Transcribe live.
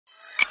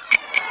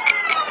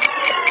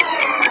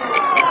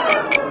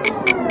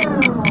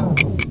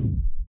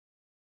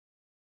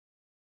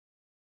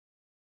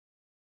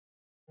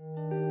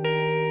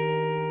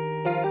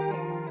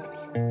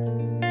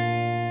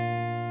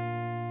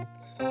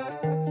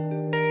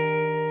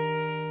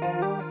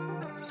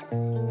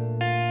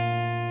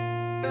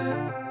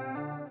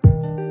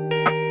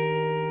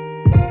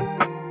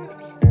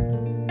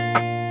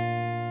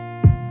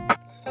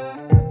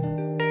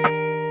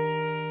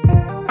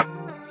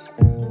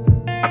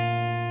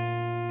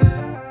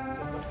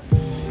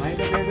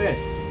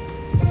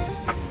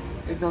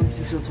एकदम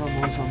चिसो छ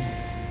मौसम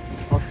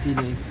अति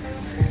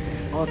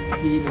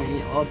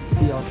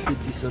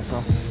चिसो छ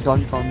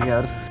don't come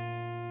here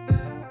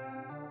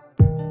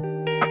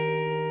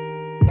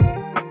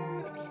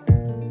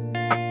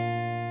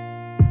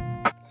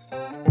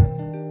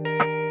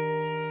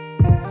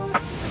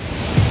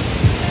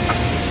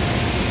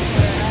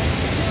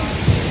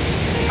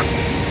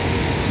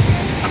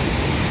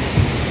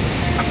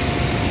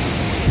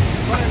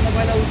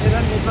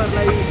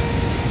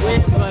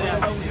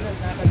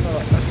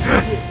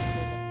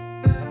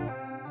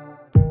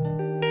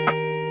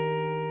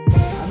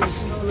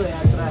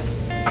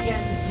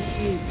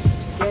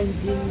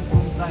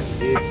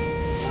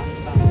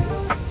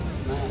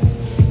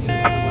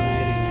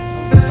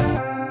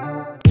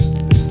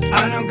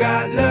I know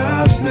God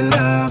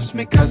loves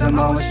me, cause I'm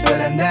always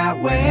feeling that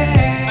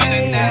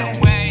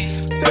way.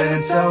 Feeling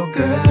so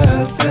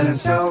good, feeling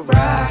so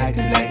right,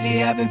 cause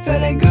lately I've been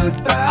feeling good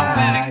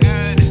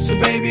vibes. So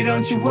baby,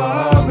 don't you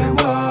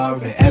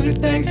worry,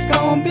 everything's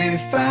gonna be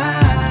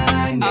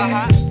fine,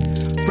 yeah.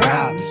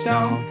 Problems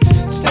don't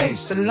stay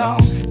so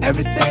long,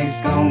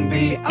 everything's gonna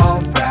be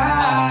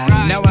alright.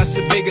 Now I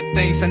see bigger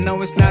things, I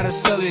know it's not a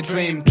silly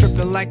dream.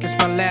 Tripping like it's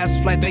my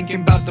last flight,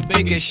 thinking about the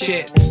biggest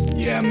shit.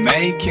 Yeah, I'm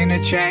making a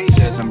change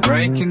as I'm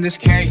breaking this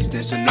cage.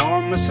 This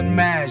enormous and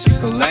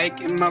magical lake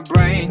in my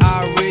brain.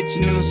 I reach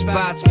new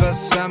spots, but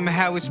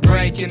somehow it's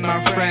breaking my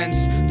friends.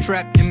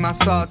 Trapped in my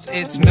thoughts,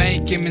 it's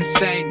making me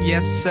insane.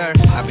 Yes sir,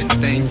 I've been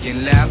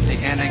thinking loudly,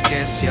 and I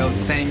guess you're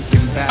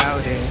thinking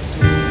about it.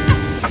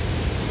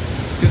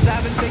 Cause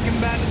I've been thinking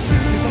about it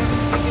too. Cause I've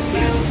been thinking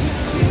about it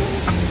too.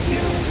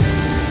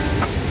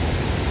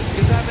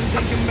 Cause I've been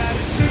thinking about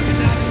it too.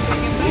 Cause I've been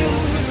thinking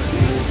about it too.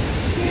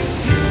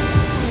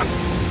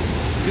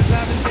 Cause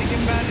I've been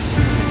thinking about it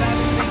too. Cause I've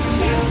been thinking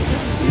about it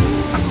too.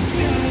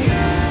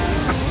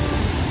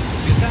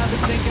 Cause I've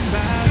been thinking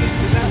about it.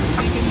 Cause I've been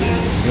thinking about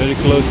it too. Very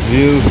close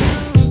view.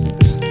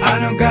 I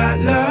know God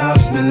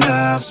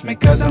loves me,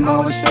 cause I'm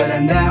always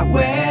feeling that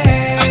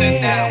way.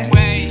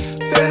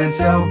 Feeling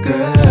so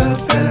good,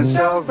 feeling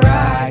so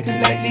right, cause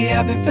lately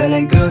I've been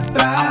feeling good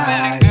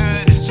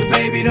vibes. So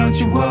baby, don't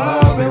you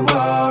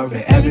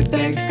worry,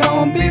 everything's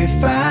gonna be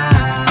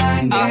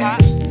fine, yeah.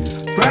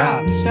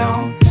 Problems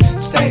don't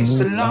stay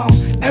so long,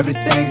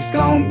 everything's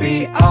gonna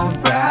be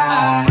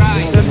alright.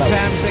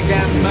 Sometimes I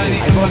got money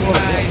in my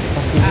mind,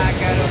 I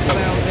gotta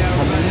flow down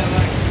running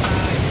like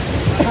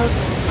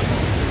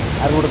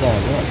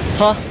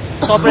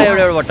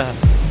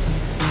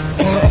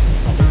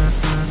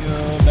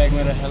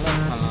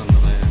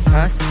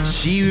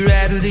She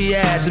rattled the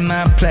ice in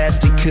my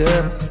plastic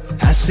cup.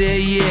 I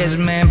said yes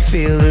man,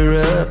 fill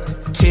her up.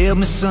 Tell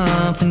me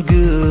something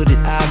good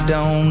that I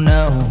don't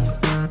know,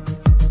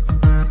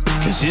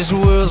 cause this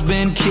world's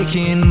been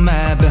kicking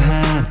my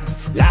behind.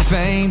 Life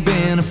ain't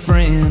been a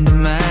friend of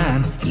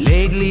mine.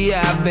 Lately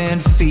I've been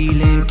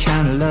feeling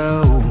kinda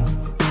low.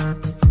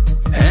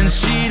 And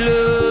she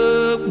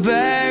looked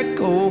back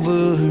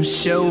over her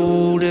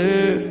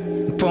shoulder,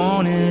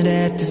 pointed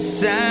at the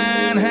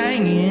sign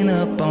hanging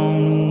up on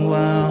the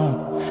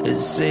wall. It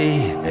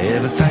said,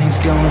 everything's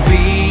gonna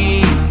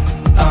be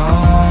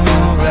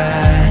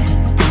alright.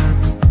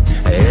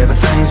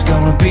 Everything's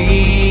gonna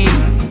be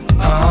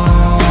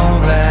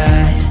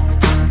alright.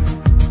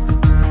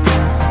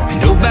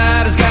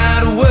 Nobody's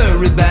gotta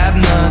worry about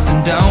nothing.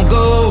 Don't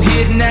go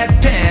hitting that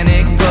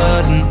panic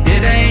button.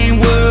 It ain't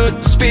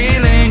worth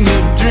spilling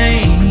your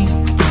drink.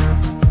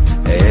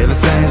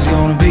 Everything's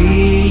gonna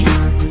be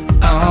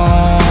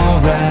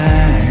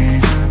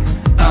alright,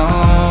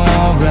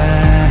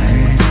 alright,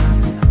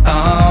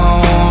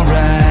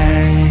 alright.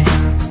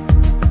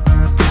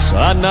 So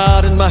I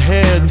nodded my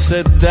head and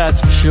said that's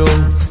for sure.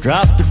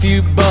 Dropped a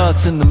few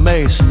butts in the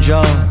mason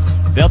jar.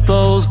 Felt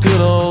those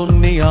good old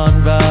neon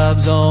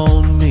vibes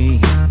on me.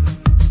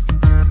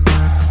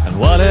 And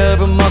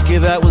whatever monkey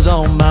that was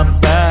on my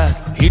back,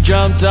 he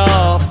jumped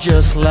off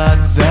just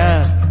like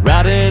that,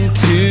 right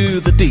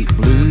into the deep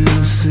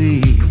blue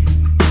sea.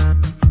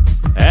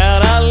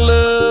 And I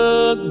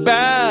looked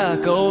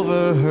back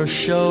over her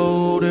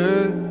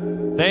shoulder,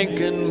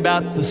 thinking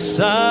about the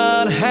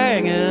sun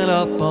hanging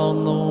up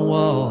on the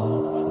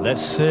wall.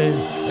 Let's say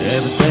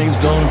everything's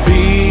gonna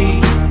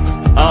be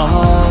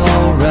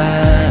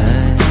alright.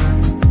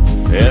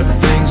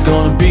 Everything's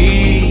gonna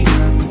be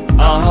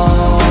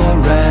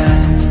alright.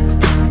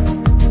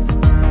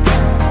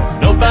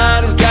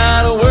 Nobody's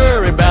gotta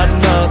worry about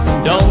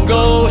nothing. Don't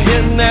go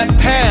hitting that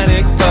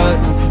panic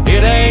button.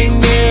 It ain't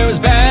near as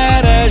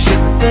bad as you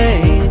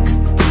think.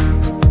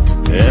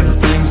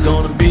 Everything's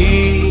gonna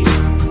be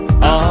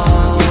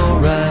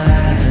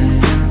alright,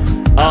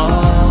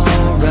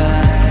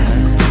 alright,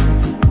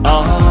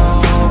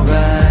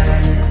 alright.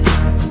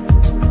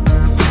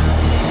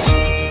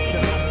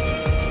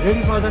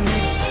 Ready for the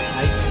next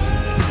hike?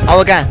 अब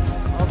कहाँ?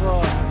 अब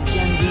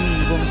क्यान्जिङ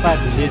गोम्पा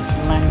village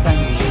Langtang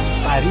village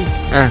पारी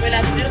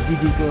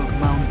दिदीको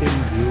mountain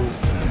view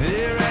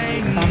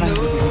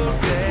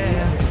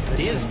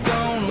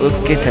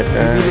okay छ त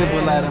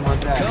बोलाएर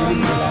मजा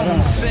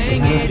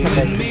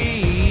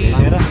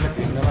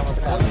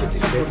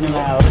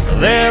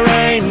There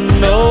ain't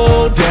no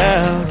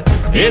doubt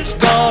it's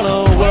gonna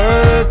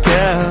work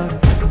out.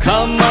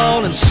 Come on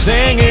and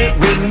sing it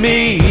with me.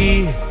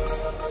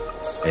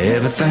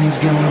 Everything's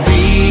gonna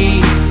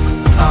be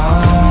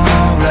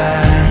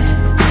alright.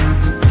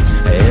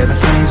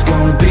 Everything's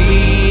gonna be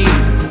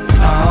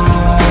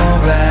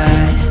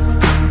alright.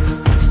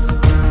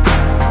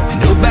 And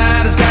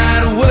nobody's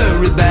gotta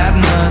worry about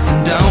nothing.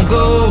 Don't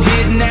go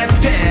hitting that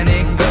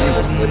panic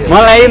button.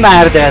 मलाई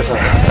मार्दैछ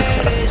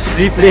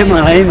स्ट्रिपले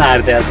मलाई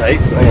मार्दैछ है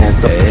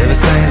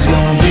Everything's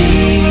gonna be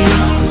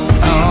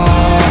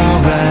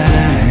alright.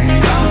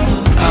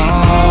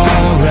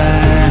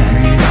 Alright.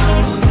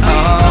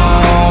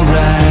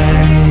 Alright.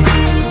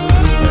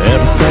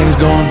 Everything's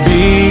gonna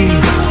be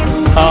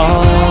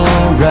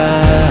alright.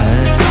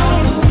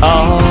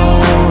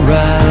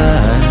 Alright.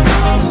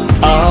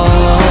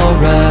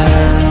 Alright.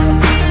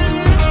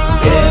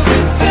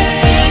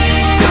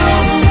 Everything's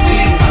gonna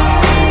be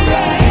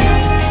alright.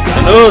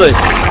 Hello दाइ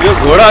यो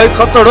घोडा है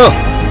खच्चड हो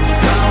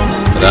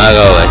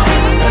रागा भाइ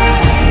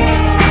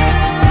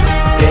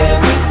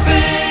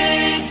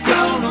Everything's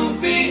gonna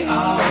be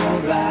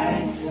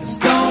alright. It's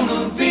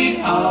gonna be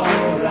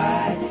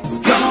alright. It's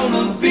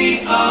gonna be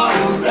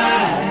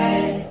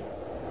alright.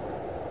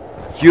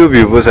 Yo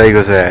view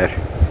बसाइको छ यार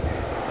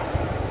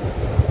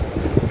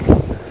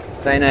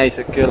China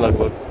आइसक्यो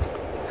लगभग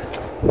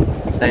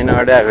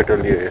चाइनाबाटै आएको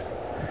टोली हो यो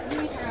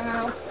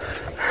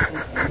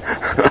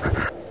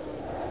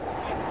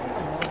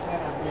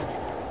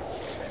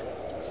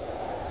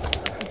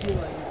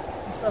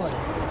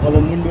अब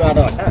मुन्डु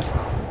आधा घन्टा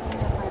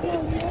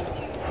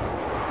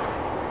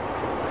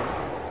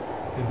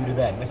त्यो विरुद्ध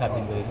हामी 7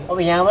 दिन गएपछि अब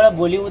यहाँबाट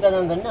भोलि उता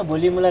जान्छ हैन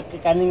भोलि मलाई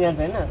कान्दिङ जान्छ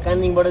हैन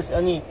कान्दिङबाट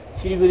अनि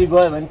सिलगढी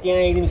गयो भने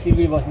त्यहाँ एक दिन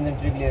सिलगढी बस्छन्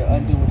ट्रिप लिएर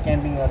अनि त्यो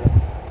क्याम्पिङ गरेर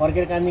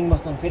फर्केर कान्दिङ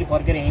बस्छन् फेरि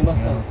फर्केर यहीँ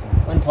बस्छन्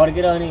अनि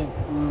फर्केर अनि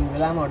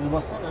लामा होटल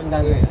बस्छन् अनि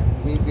जान्छ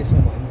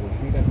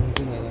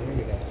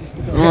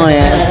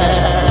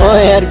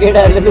यार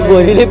केटाहरूले त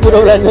भोलिले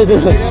पुऱ्याउला नि त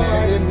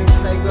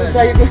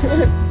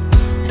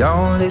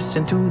Don't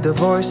listen to the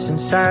voice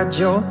inside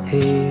your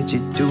head.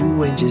 You're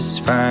doing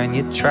just fine,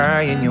 you're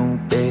trying your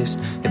best.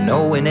 If no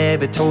one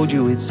ever told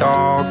you it's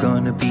all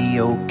gonna be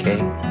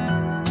okay.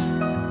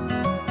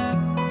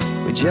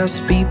 We're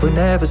just people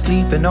never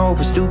sleeping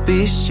over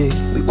stupid shit.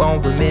 We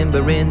won't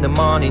remember in the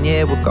morning,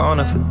 yeah, we're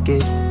gonna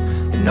forget.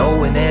 If no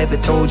one ever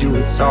told you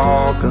it's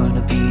all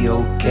gonna be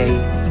okay.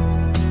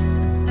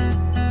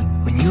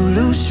 When you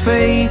lose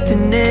faith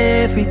in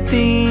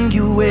everything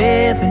you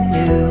ever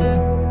knew,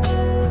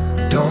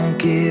 don't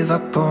give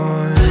up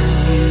on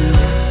you.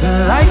 When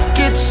life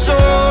gets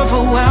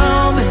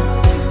overwhelming,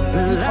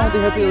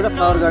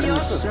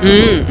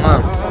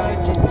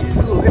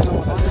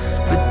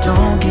 but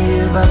don't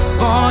give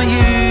up on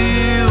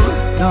you.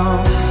 No.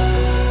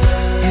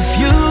 If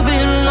you've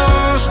been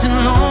lost and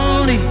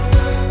lonely,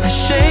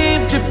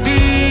 ashamed to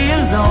be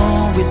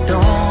alone with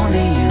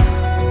only you,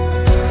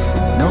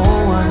 with no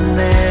one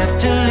left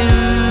to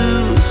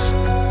lose,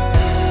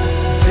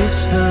 if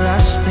it's the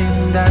last thing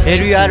that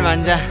Here we are,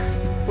 Manja.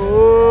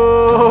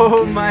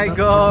 Oh my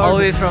god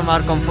Away from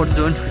our comfort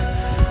zone,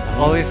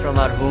 away from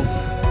our home.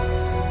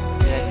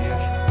 Yeah, here.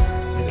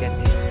 Look at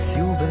this.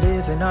 You've been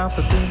living off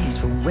opinions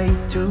for way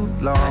too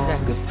long.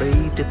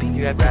 Afraid to be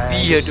You have to right, be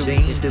here to ashamed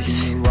witness to this.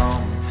 be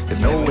wrong. If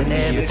no one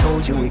ever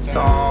told you it's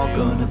all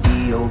gonna be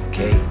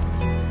okay.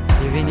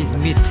 Heaven is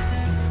myth.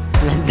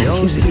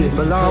 Those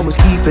people always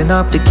keeping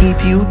up to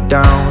keep you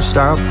down.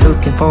 Stop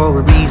looking for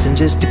a reason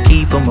just to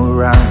keep them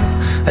around.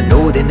 I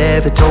know they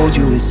never told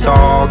you it's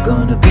all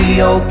gonna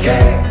be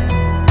okay.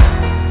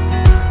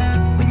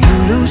 When you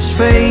lose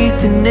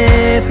faith in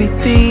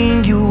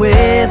everything you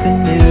ever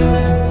knew,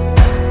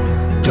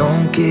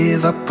 don't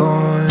give up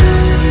on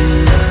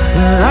you.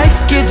 When life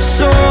gets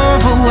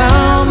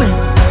overwhelming,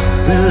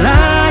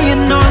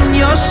 relying on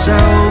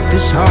yourself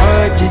is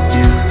hard to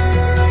do.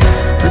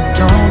 But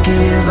don't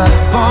give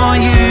up on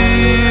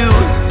you,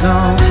 no.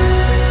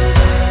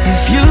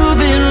 If you've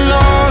been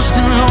lost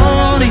and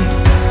lonely,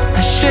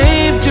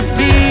 ashamed to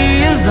be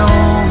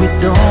alone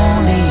with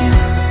only you,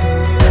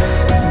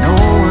 with no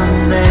one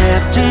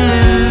left to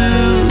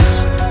lose,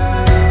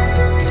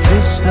 if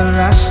it's the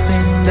last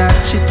thing that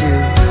you do,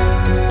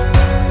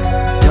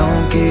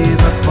 don't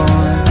give up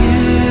on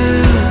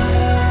you.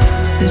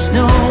 There's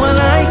no one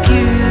like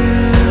you,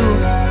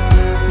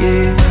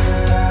 yeah.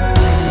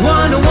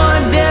 One on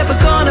one, never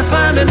gonna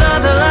find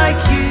another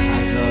like you.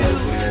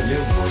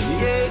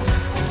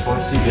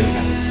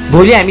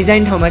 भोलि हामी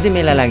जाने ठाउँमा चाहिँ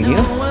मेला लाग्ने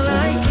हो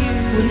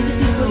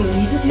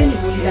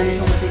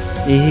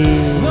ए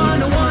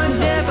One on one,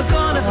 never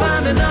gonna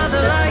find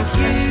another like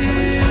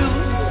you.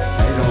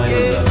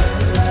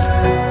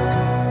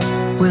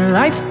 When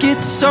life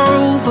gets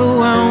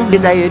overwhelming, के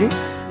चाहियो रे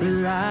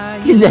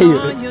relying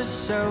on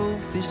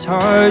yourself is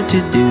hard to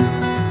do.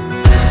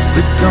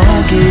 But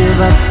don't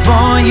give up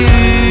on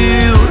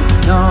you,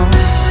 no.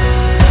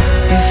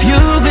 If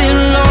you've been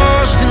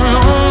lost and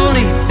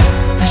lonely,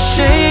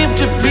 ashamed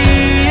to be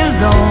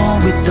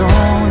alone with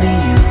only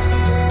you,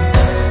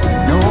 with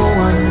no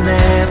one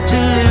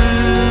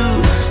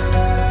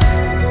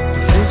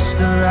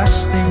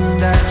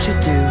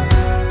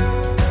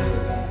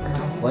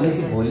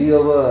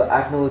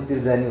 8-9 तिर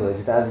जाने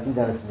भएपछि त आज किन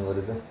जान सुन्नु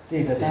पर्यो त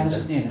त्यही त चाहनु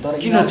सुत्ने हैन तर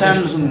किन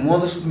च्यानल सुन्नु म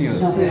त सुत्ने हो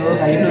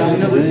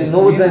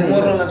 9 जाने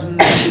मोरललाई सुन्नु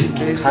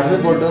खाटमै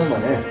पल्टाउँ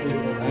भने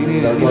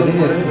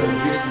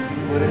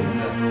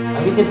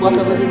हामी त्यो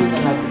बसेपछि नि त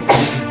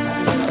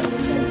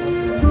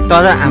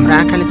तर हाम्रो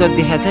आँखाले जति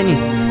देखाएको छ नि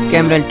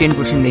क्यामेराले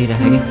 10%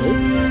 देखिरहेको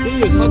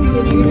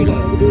क्या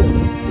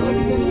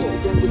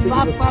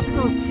पाप पाप